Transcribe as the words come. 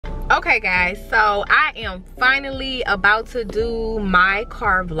Okay guys, so I am finally about to do my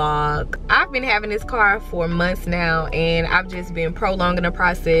car vlog. I've been having this car for months now and I've just been prolonging the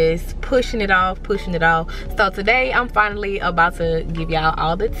process, pushing it off. So today I'm finally about to give y'all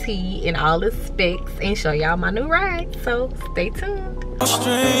all the tea and all the specs and show y'all my new ride. So stay tuned.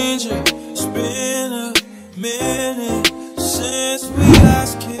 Stranger, it's been a minute since we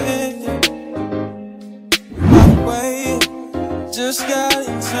last kicked it. Just got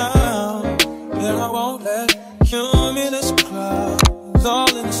in town, and I won't let cumulus clouds all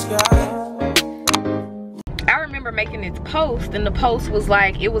in the sky. I remember making this post, and the post was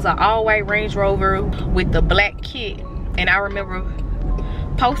like, it was an all-white Range Rover with the black kit, and I remember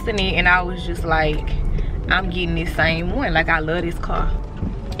posting it, and I was just like, I'm getting this same one. Like, I love this car.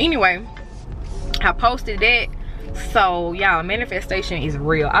 Anyway, I posted that. So y'all, manifestation is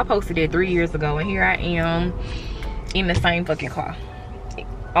real. I posted it 3 years ago, and here I am in the same fucking car.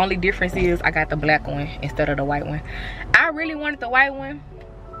 Only difference is I got the black one instead of the white one. I really wanted the white one,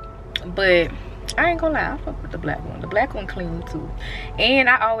 but I ain't gonna lie, I fuck with the black one. The black one clean too, and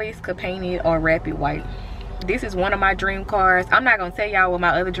I always could paint it or wrap it white. This is one of my dream cars. I'm not gonna tell y'all what my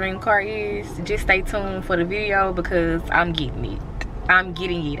other dream car is. Just stay tuned for the video because I'm getting it. I'm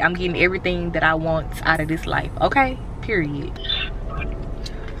getting everything that I want out of this life, okay? Period.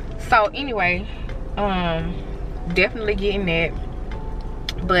 So anyway, definitely getting that,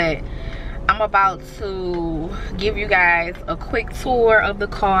 but I'm about to give you guys a quick tour of the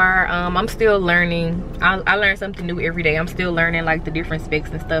car. I'm still learning. I learn something new every day. I'm still learning like the different specs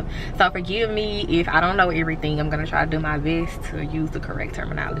and stuff, so forgive me if I don't know everything. I'm gonna try to do my best to use the correct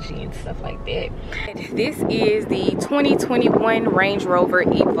terminology and stuff like that. This is the 2021 Range Rover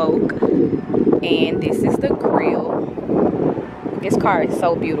Evoque, and this is the grille. This car is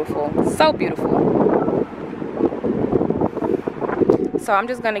so beautiful, so beautiful. So I'm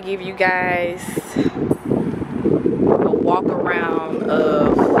just gonna give you guys a walk around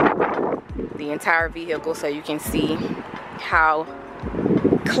of the entire vehicle so you can see how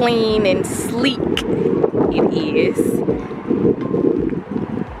clean and sleek it is.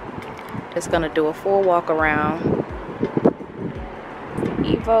 Just gonna do a full walk around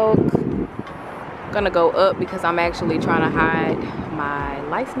Evoque. Gonna go up because I'm actually trying to hide my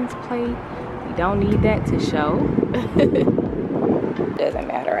license plate. You don't need that to show. Doesn't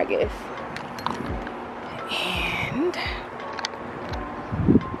matter, I guess. And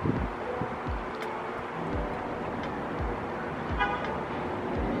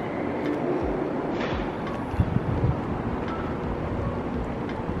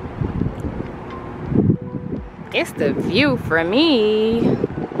it's the view for me.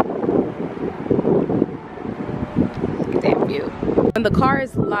 Look at that view. When the car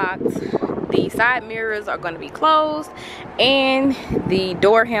is locked, the side mirrors are going to be closed and the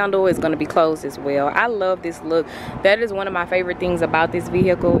door handle is going to be closed as well. I love this look. That is one of my favorite things about this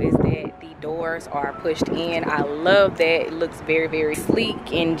vehicle, is that the doors are pushed in. I love that. It looks very, very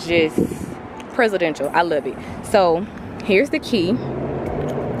sleek and just presidential. I love it. So here's the key.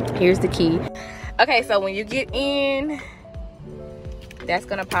 Here's the key. Okay, so when you get in, that's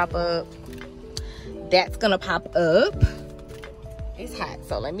going to pop up. That's going to pop up. It's hot,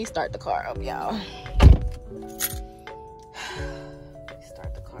 so let me start the car up, y'all.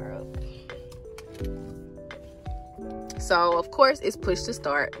 Start the car up. So of course it's push to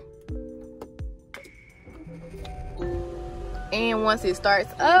start, and once it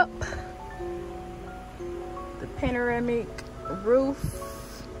starts up, the panoramic roof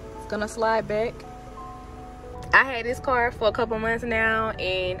is gonna slide back. I had this car for a couple months now,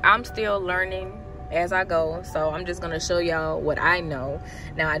 and I'm still learning as I go, so I'm just gonna show y'all what I know.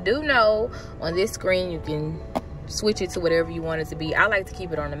 Now I do know on this screen you can switch it to whatever you want it to be. I like to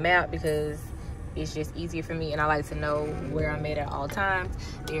keep it on the map because it's just easier for me, and I like to know where I'm at all times.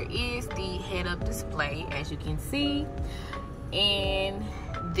 There is the head-up display, as you can see, and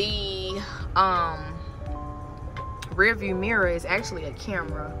the rear view mirror is actually a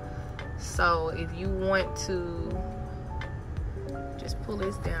camera. So if you want to just pull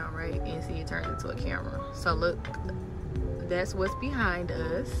this down, right, and see it turns into a camera. So look, that's what's behind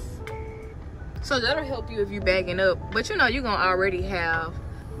us. So that'll help you if you're backing up, but you know you're gonna already have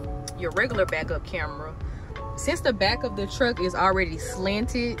your regular backup camera. Since the back of the truck is already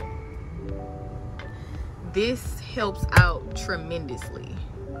slanted, this helps out tremendously.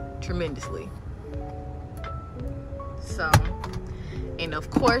 So, and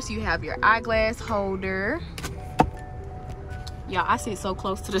of course you have your eyeglass holder. Y'all, I sit so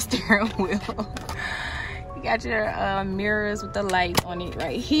close to the steering wheel. You got your mirrors with the lights on it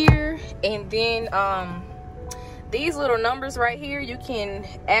right here, and then these little numbers right here, you can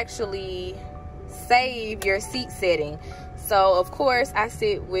actually save your seat setting. So of course I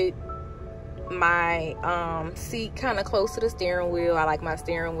sit with my seat kind of close to the steering wheel. I like my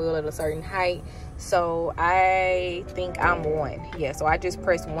steering wheel at a certain height, so I think I'm 1. Yeah, so I just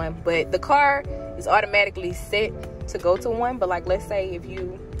press 1, but the car is automatically set to go to 1. But like, let's say if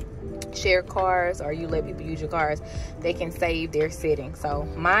you share cars or you let people use your cars, they can save their setting. So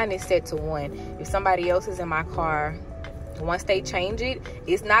mine is set to 1. If somebody else is in my car, once they change it,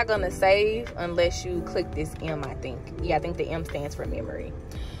 it's not gonna save unless you click this M, I think. Yeah, I think the M stands for memory.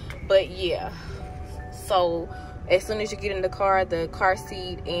 But yeah, so as soon as you get in the car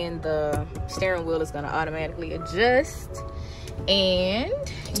seat and the steering wheel is gonna automatically adjust. And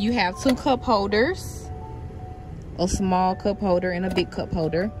you have 2 cup holders, a small cup holder and a big cup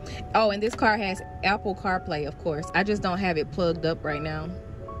holder. Oh, and this car has Apple CarPlay, of course. I just don't have it plugged up right now.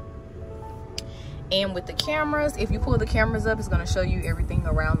 And with the cameras, if you pull the cameras up, it's gonna show you everything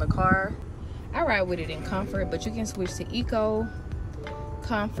around the car. I ride with it in comfort, but you can switch to eco,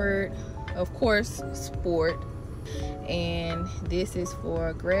 comfort, of course sport. And this is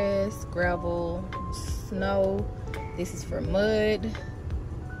for grass, gravel, snow. This is for mud.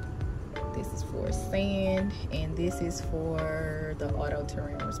 This is for sand, and this is for the auto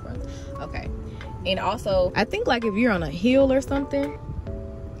terrain response. Okay. And also, I think like if you're on a hill or something,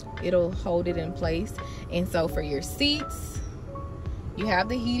 it'll hold it in place. And so for your seats, you have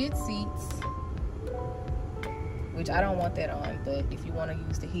the heated seats, which I don't want that on, but if you want to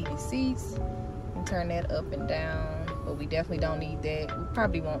use the heated seats, you can turn that up and down. But we definitely don't need that. We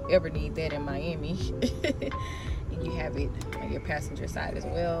probably won't ever need that in Miami. And you have it on your passenger side as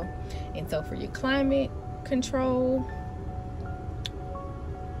well. And so for your climate control,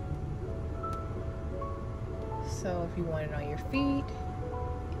 so if you want it on your feet,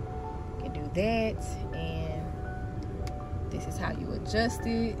 you can do that. And this is how you adjust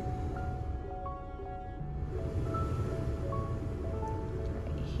it.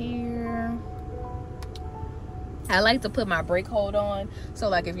 Right here. I like to put my brake hold on, so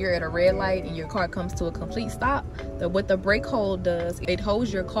like if you're at a red light and your car comes to a complete stop, what the brake hold does, it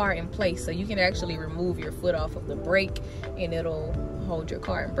holds your car in place, so you can actually remove your foot off of the brake and it'll hold your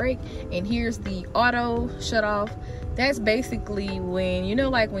car in brake. And here's the auto shut off. That's basically when, you know,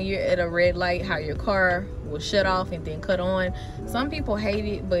 like when you're at a red light, how your car will shut off and then cut on. Some people hate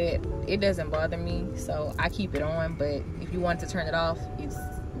it, but it doesn't bother me, so I keep it on. But if you want to turn it off, it's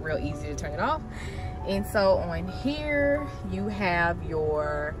real easy to turn it off. And so on here you have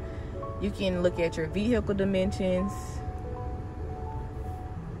your, you can look at your vehicle dimensions.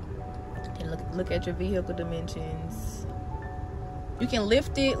 You can look at your vehicle dimensions. You can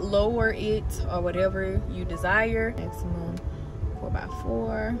lift it, lower it, or whatever you desire. Maximum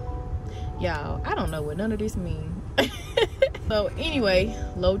 4x4. Y'all, I don't know what none of this means. So anyway,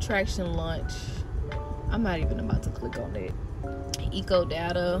 low traction launch. I'm not even about to click on it. Eco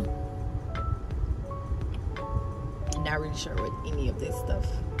data. Not really sure what any of this stuff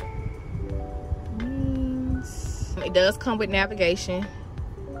means. It does come with navigation,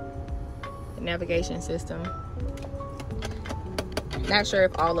 the navigation system. Not sure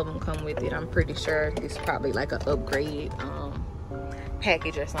if all of them come with it. I'm pretty sure it's probably like an upgraded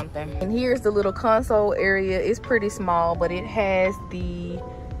package or something. And here's the little console area. It's pretty small, but it has the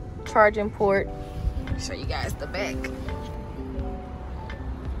charging port. Let me show you guys the back.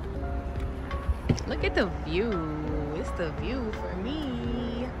 Look at the view. It's the view for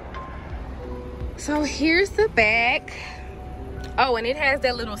me. So here's the back. Oh, and it has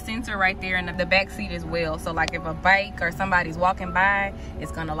that little sensor right there in the back seat as well. So like if a bike or somebody's walking by,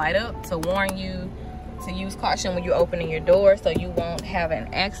 it's gonna light up to warn you to use caution when you're opening your door so you won't have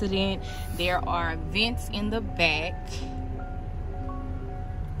an accident. There are vents in the back.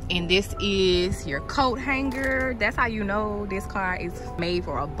 And this is your coat hanger. That's how you know this car is made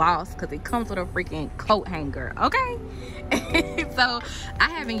for a boss, because it comes with a freaking coat hanger, okay? So I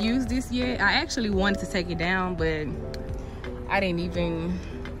haven't used this yet. I actually wanted to take it down, but I didn't even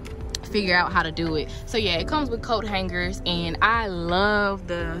figure out how to do it. So yeah, it comes with coat hangers, and I love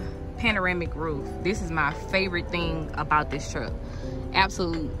the panoramic roof. This is my favorite thing about this truck.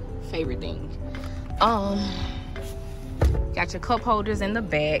 Absolute favorite thing. Got your cup holders in the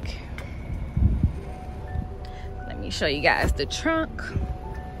back. Let me show you guys the trunk.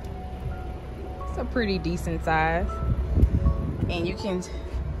 It's a pretty decent size. And you can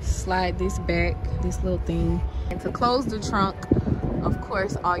slide this back, this little thing. And to close the trunk, of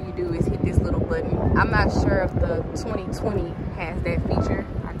course, all you do is hit this little button. I'm not sure if the 2020 has that feature.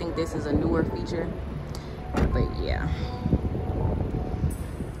 I think this is a newer feature. But yeah.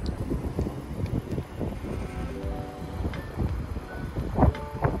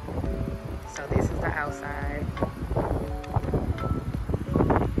 outside.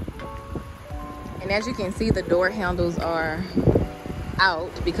 And as you can see, the door handles are out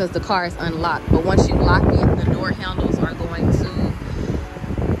because the car is unlocked. But once you lock it, the door handles are going to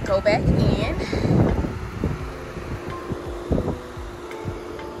go back in.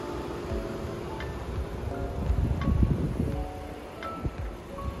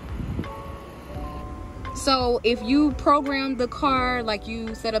 So if you program the car, like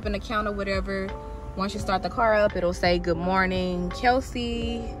you set up an account or whatever, once you start the car up, it'll say good morning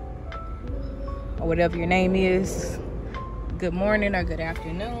Kelsey, or whatever your name is, good morning or good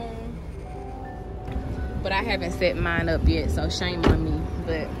afternoon. But I haven't set mine up yet, so shame on me,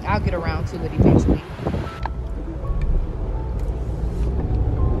 but I'll get around to it eventually.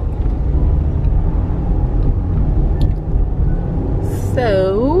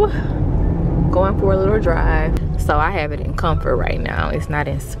 So going for a little drive. So I have it in comfort right now. It's not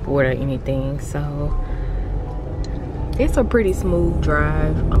in sport or anything, so it's a pretty smooth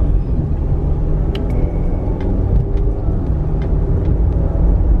drive.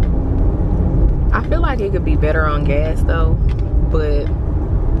 I feel like it could be better on gas though, but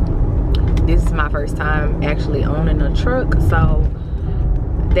this is my first time actually owning a truck, so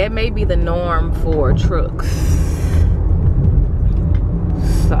that may be the norm for trucks.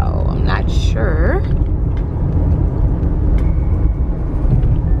 So I'm not sure.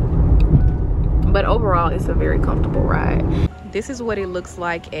 But overall, it's a very comfortable ride. This is what it looks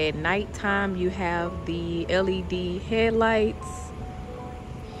like at nighttime. You have the LED headlights.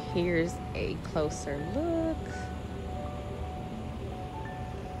 Here's a closer look.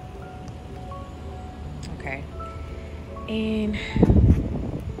 Okay. And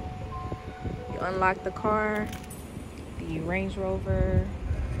you unlock the car, the Range Rover.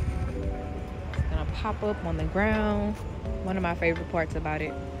 It's gonna pop up on the ground. One of my favorite parts about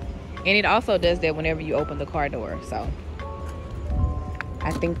it. And it also does that whenever you open the car door. So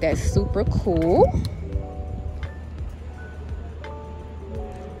I think that's super cool.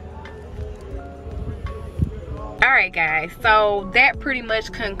 Alright guys, so that pretty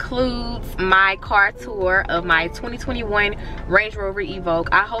much concludes my car tour of my 2021 Range Rover Evoque.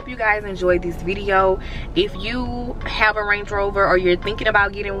 I hope you guys enjoyed this video. If you have a Range Rover or you're thinking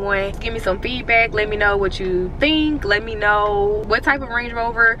about getting one, give me some feedback. Let me know what you think. Let me know what type of Range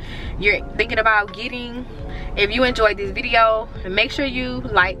Rover you're thinking about getting. If you enjoyed this video, make sure you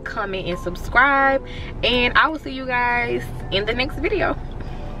like, comment, and subscribe. And I will see you guys in the next video.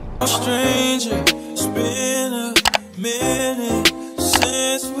 Stranger, it's been a minute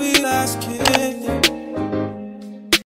since we last kicked it.